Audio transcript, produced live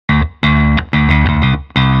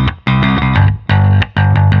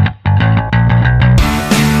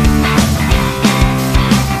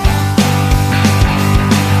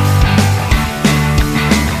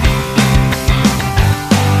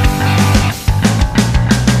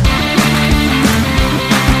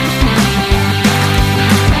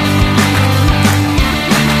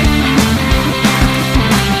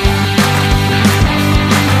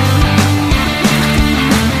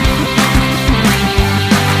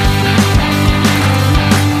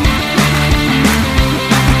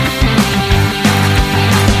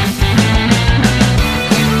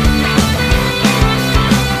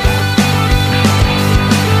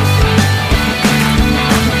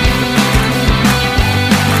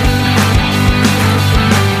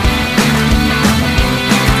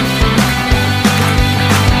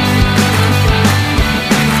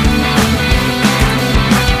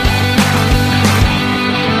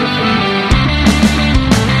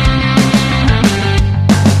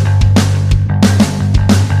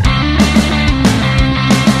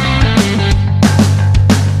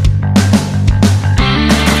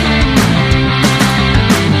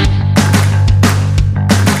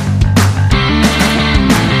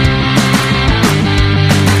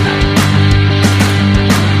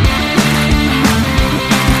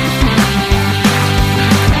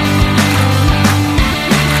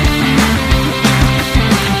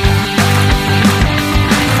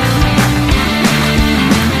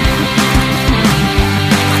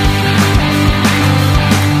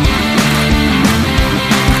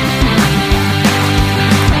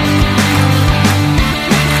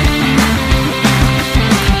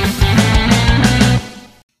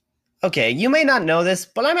Okay, you may not know this,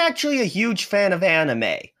 but I'm actually a huge fan of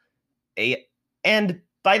anime. And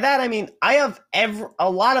by that I mean I have a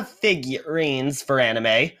lot of figurines for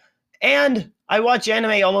anime, and I watch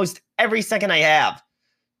anime almost every second I have.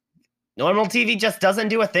 Normal TV just doesn't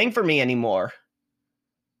do a thing for me anymore.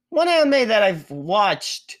 One anime that I've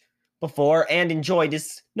watched before and enjoyed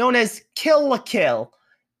is known as Kill la Kill.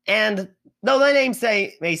 And though the name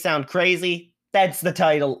may sound crazy, that's the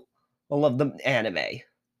title of the anime.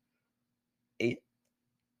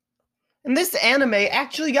 And this anime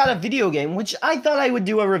actually got a video game, which I thought I would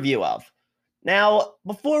do a review of. Now,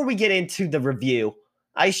 before we get into the review,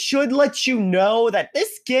 I should let you know that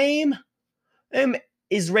this game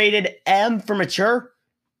is rated M for mature,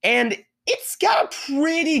 and it's got a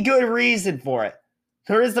pretty good reason for it.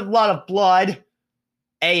 There is a lot of blood,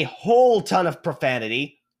 a whole ton of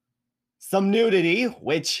profanity, some nudity,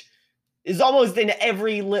 which is almost in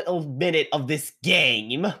every little minute of this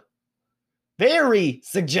game, very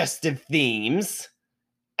suggestive themes,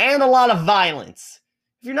 and a lot of violence.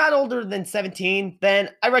 If you're not older than 17, then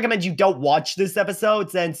I recommend you don't watch this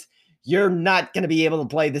episode since you're not going to be able to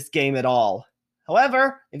play this game at all.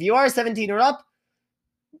 However, if you are 17 or up,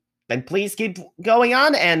 then please keep going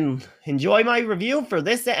on and enjoy my review for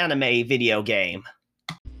this anime video game.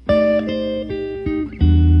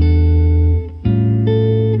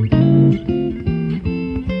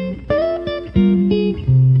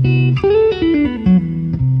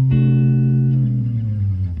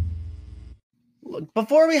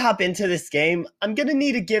 Before we hop into this game, I'm going to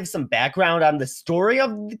need to give some background on the story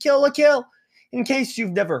of Kill la Kill, in case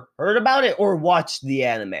you've never heard about it or watched the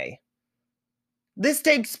anime. This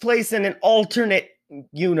takes place in an alternate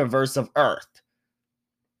universe of Earth.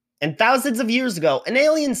 And thousands of years ago, an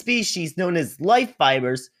alien species known as life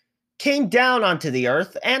fibers came down onto the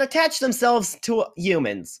Earth and attached themselves to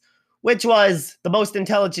humans, which was the most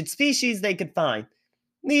intelligent species they could find.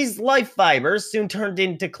 These life fibers soon turned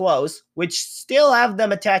into clothes, which still have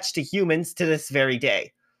them attached to humans to this very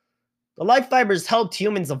day. The life fibers helped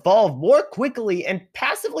humans evolve more quickly and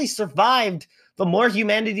passively survived the more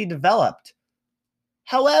humanity developed.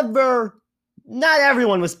 However, not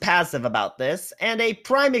everyone was passive about this, and a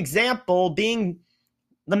prime example being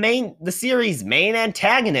the series' main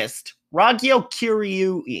antagonist, Ragyo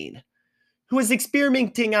Kiryuin, who was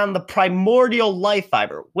experimenting on the primordial life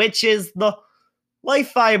fiber, which is the life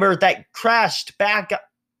fiber that crashed back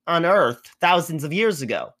on Earth thousands of years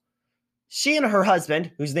ago. She and her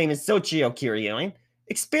husband, whose name is Sochio Kiryuin,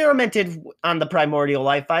 experimented on the primordial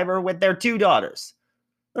life fiber with their 2 daughters.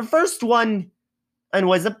 The first one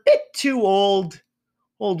was a bit too old,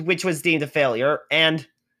 which was deemed a failure, and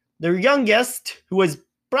their youngest, who was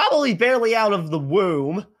probably barely out of the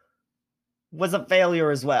womb, was a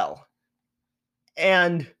failure as well.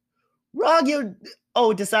 And Ragyo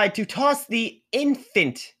decided to toss the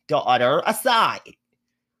infant daughter aside,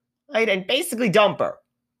 right, and basically dump her.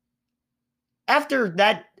 After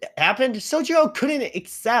that happened, Sochio couldn't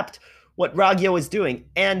accept what Ragyo was doing,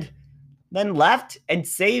 and then left and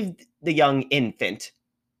saved the young infant,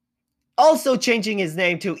 also changing his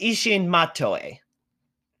name to Ishin Matoe.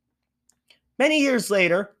 Many years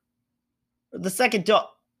later, the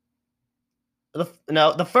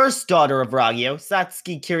first daughter of Ragyo,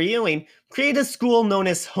 Satsuki Kiryuin, created a school known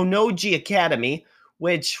as Honnoji Academy,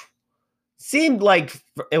 which seemed like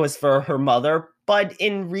it was for her mother, but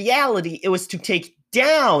in reality, it was to take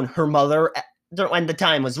down her mother when the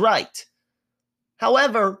time was right.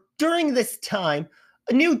 However, during this time,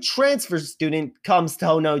 a new transfer student comes to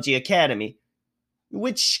Honnoji Academy,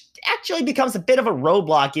 which actually becomes a bit of a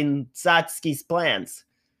roadblock in Satsuki's plans.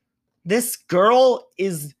 This girl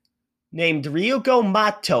is named Ryuko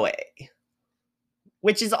Matoe,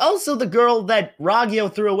 which is also the girl that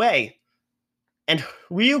Ragyo threw away. And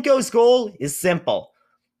Ryuko's goal is simple: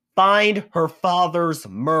 find her father's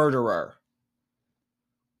murderer.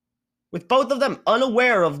 With both of them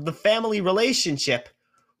unaware of the family relationship,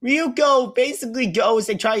 Ryuko basically goes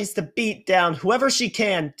and tries to beat down whoever she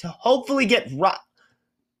can to hopefully get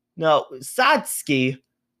Satsuki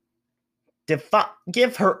to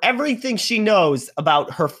give her everything she knows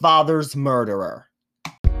about her father's murderer.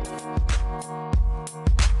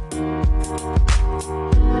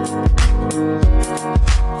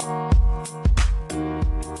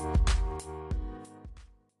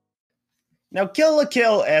 Now, Kill la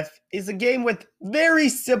Kill is a game with very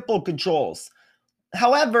simple controls.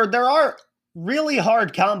 However, there are really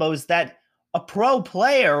hard combos that a pro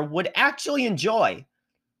player would actually enjoy.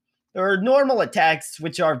 There are normal attacks,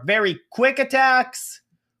 which are very quick attacks,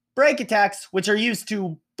 break attacks, which are used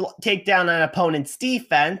to take down an opponent's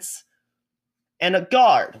defense, and a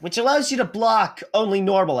guard, which allows you to block only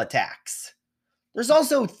normal attacks. There's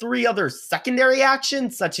also 3 other secondary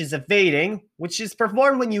actions, such as evading, which is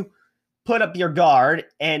performed when you put up your guard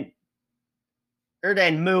and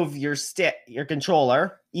then move your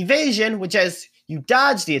controller. Evasion, which has you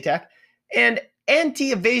dodge the attack, and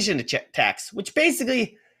anti-evasion attacks, which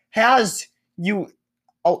basically has you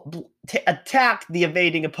attack the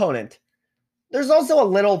evading opponent. There's also a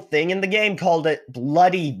little thing in the game called it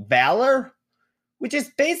Bloody Valor, which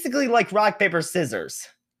is basically like rock, paper, scissors.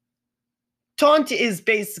 Taunt is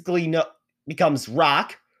basically becomes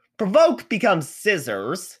rock, provoke becomes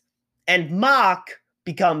scissors, and mock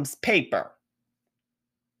becomes paper.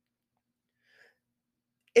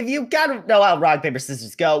 If you gotta know how rock, paper,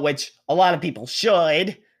 scissors go, which a lot of people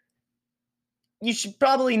should, you should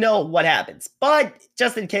probably know what happens. But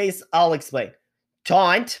just in case, I'll explain.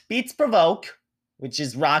 Taunt beats provoke, which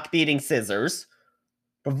is rock beating scissors.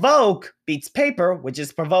 Provoke beats paper, which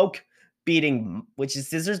is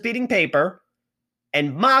scissors beating paper.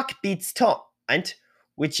 And mock beats taunt,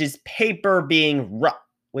 which is paper being rock,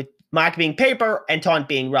 with mock being paper and taunt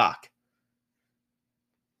being rock.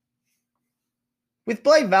 With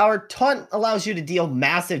Bloody Valor, taunt allows you to deal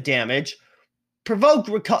massive damage, provoke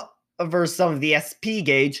recovers some of the SP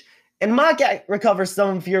gauge, and mock recovers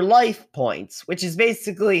some of your life points, which is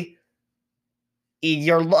basically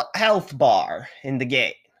your health bar in the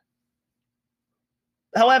game.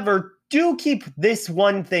 However, do keep this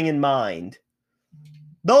one thing in mind.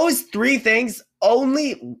 Those 3 things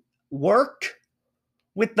only work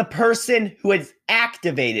with the person who has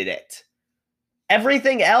activated it.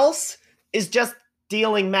 Everything else is just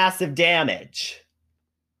dealing massive damage.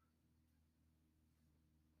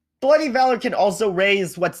 Bloody Valor can also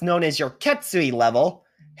raise what's known as your Ketsui level,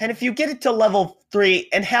 and if you get it to level 3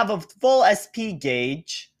 and have a full SP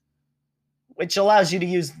gauge, which allows you to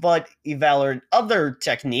use Bloody Valor and other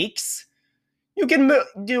techniques, you can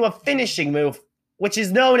do a finishing move, which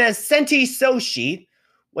is known as Senti Soshi,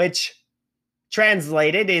 which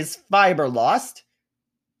translated is Fiber Lost,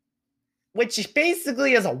 which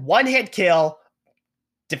basically is a one-hit kill,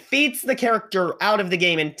 defeats the character out of the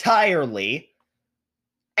game entirely,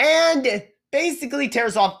 and basically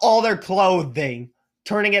tears off all their clothing,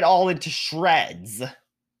 turning it all into shreds.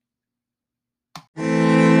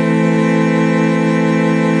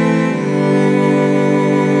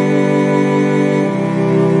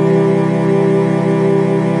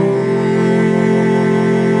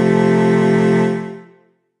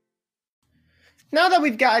 Now that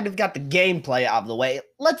we've got the gameplay out of the way,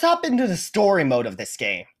 let's hop into the story mode of this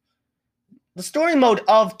game. The story mode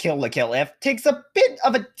of Kill la Kill If takes a bit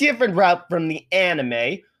of a different route from the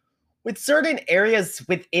anime, with certain areas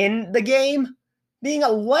within the game being a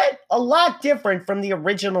lot different from the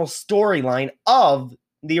original storyline of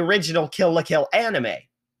the original Kill la Kill anime.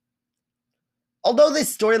 Although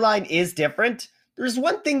this storyline is different, there's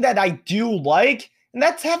one thing that I do like, and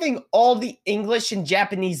that's having all the English and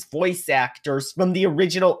Japanese voice actors from the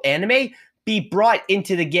original anime be brought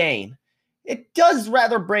into the game. It does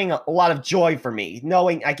rather bring a lot of joy for me,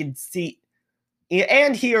 knowing I can see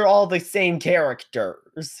and hear all the same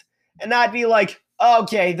characters, and not be like,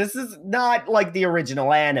 okay, this is not like the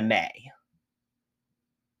original anime.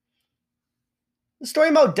 The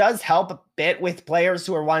story mode does help a bit with players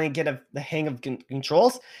who are wanting to get the hang of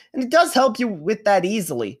controls, and it does help you with that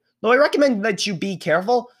easily. Though I recommend that you be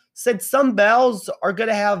careful, since some battles are going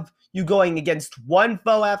to have you going against one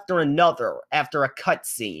foe after another after a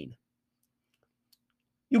cutscene.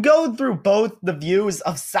 You go through both the views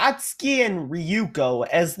of Satsuki and Ryuko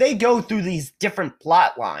as they go through these different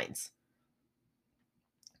plot lines.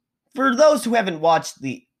 For those who haven't watched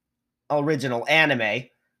the original anime,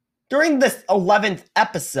 during this 11th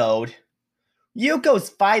episode, Ryuko's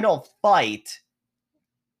final fight,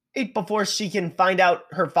 right before she can find out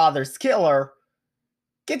her father's killer,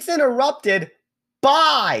 gets interrupted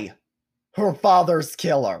by her father's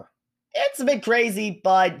killer. It's a bit crazy,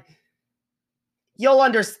 but you'll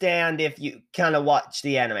understand if you kind of watch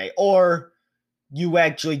the anime, or you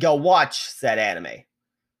actually go watch said anime.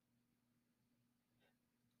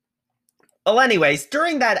 Well, anyways,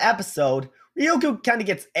 during that episode, Ryuko kind of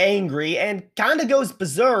gets angry and kind of goes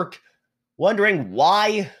berserk, wondering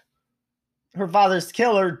why her father's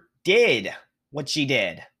killer did what she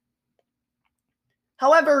did.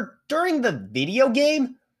 However, during the video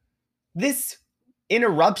game, this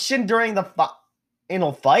interruption during the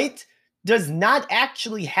final fight does not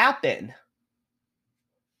actually happen.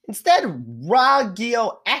 Instead,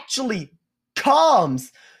 Ragyo actually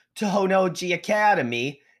comes to Honnouji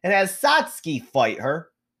Academy and has Satsuki fight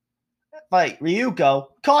Ryuko,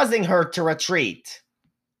 causing her to retreat.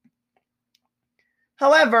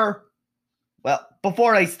 However, well,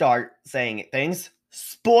 before I start saying things,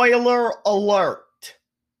 spoiler alert.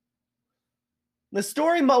 The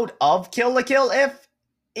story mode of Kill la Kill If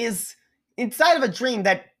is inside of a dream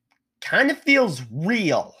that kind of feels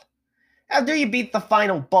real. After you beat the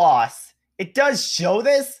final boss, it does show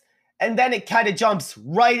this, and then it kind of jumps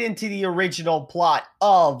right into the original plot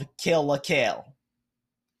of Kill la Kill.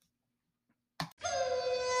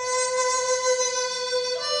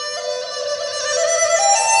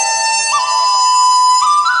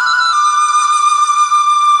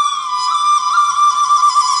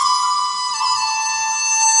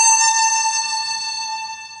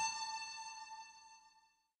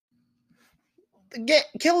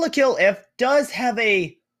 Kill la Kill If does have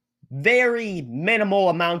a very minimal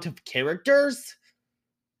amount of characters,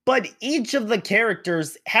 but each of the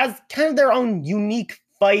characters has kind of their own unique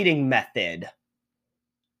fighting method.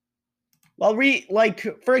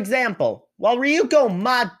 For example, while Ryuko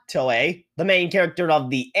Matoe, the main character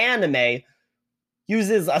of the anime,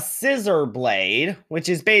 uses a scissor blade, which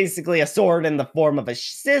is basically a sword in the form of a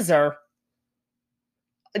scissor,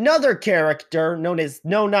 another character, known as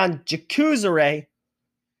Nonan Jakuzure,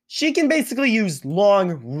 she can basically use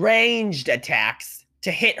long-ranged attacks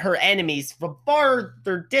to hit her enemies from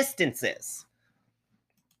farther distances.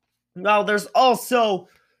 Now, there's also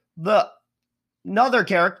another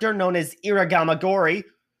character known as Iragama Gori,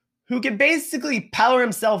 who can basically power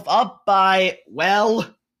himself up by,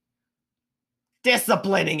 well,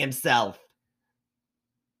 disciplining himself.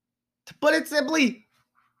 To put it simply,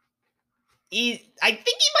 I think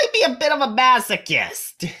he might be a bit of a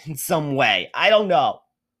masochist in some way. I don't know.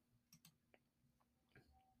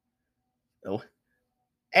 Oh.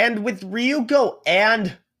 And with Ryuko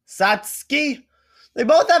and Satsuki, they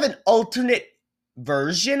both have an alternate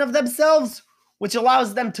version of themselves, which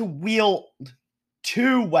allows them to wield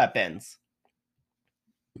two weapons.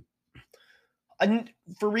 And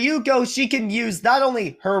for Ryuko, she can use not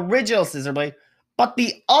only her original scissor blade, but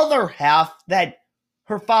the other half that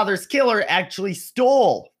her father's killer actually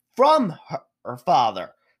stole from her father.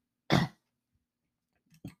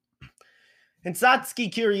 And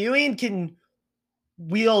Satsuki Kiryuin can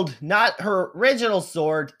wield not her original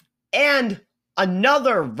sword and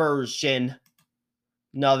another version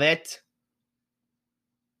of it.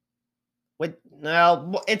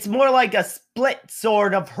 It's more like a split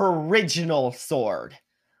sword of her original sword.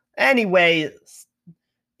 Anyway,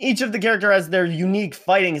 each of the characters has their unique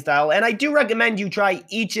fighting style, and I do recommend you try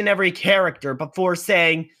each and every character before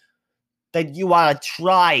saying that you want to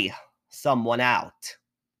try someone out.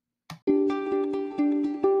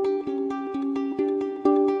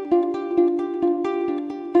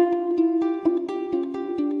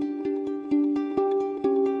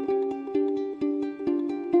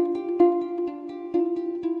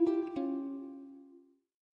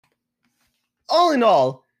 All in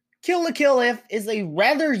all, Kill la Kill If is a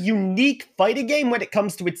rather unique fighting game when it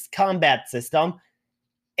comes to its combat system,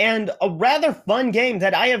 and a rather fun game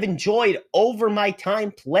that I have enjoyed over my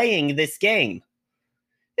time playing this game.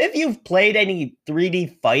 If you've played any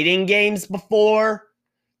 3D fighting games before,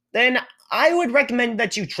 then I would recommend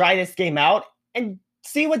that you try this game out and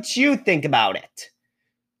see what you think about it.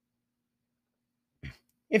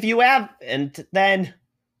 If you haven't, then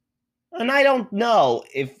I don't know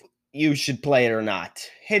if you should play it or not.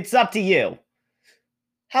 It's up to you.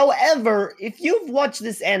 However, if you've watched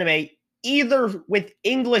this anime either with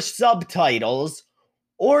English subtitles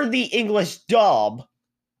or the English dub,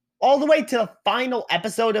 all the way to the final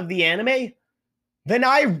episode of the anime, then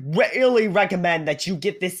I really recommend that you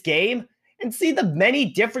get this game and see the many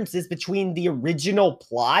differences between the original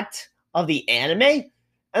plot of the anime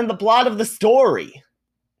and the plot of the story.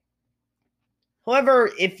 However,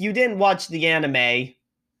 if you didn't watch the anime,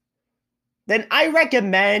 then I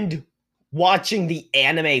recommend watching the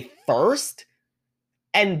anime first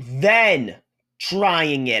and then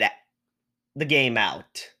trying the game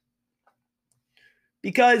out.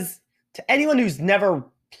 Because to anyone who's never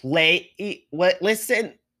watched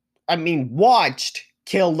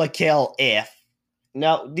Kill la Kill If,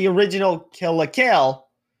 the original Kill la Kill,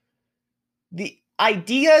 the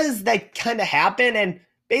ideas that kind of happen and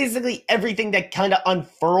basically everything that kind of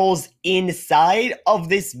unfurls inside of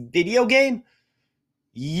this video game,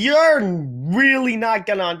 you're really not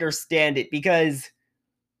going to understand it because,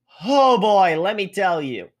 oh boy, let me tell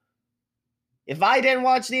you, if I didn't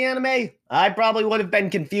watch the anime, I probably would have been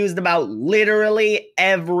confused about literally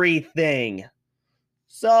everything.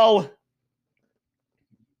 So,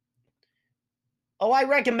 I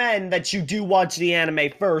recommend that you do watch the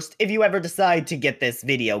anime first if you ever decide to get this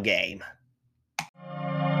video game.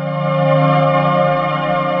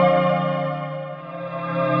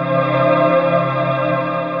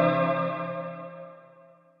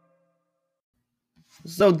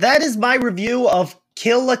 So that is my review of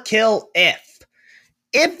Kill la Kill If.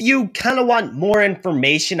 If you kind of want more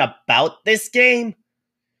information about this game,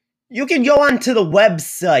 you can go onto the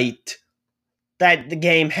website that the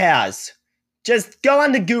game has. Just go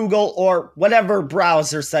onto Google or whatever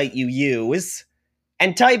browser site you use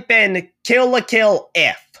and type in Kill la Kill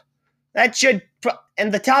If. That should,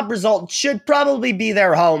 and the top result should probably be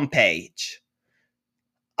their homepage.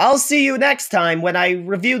 I'll see you next time when I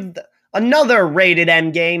review another rated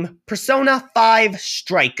M game, Persona 5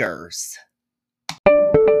 Strikers.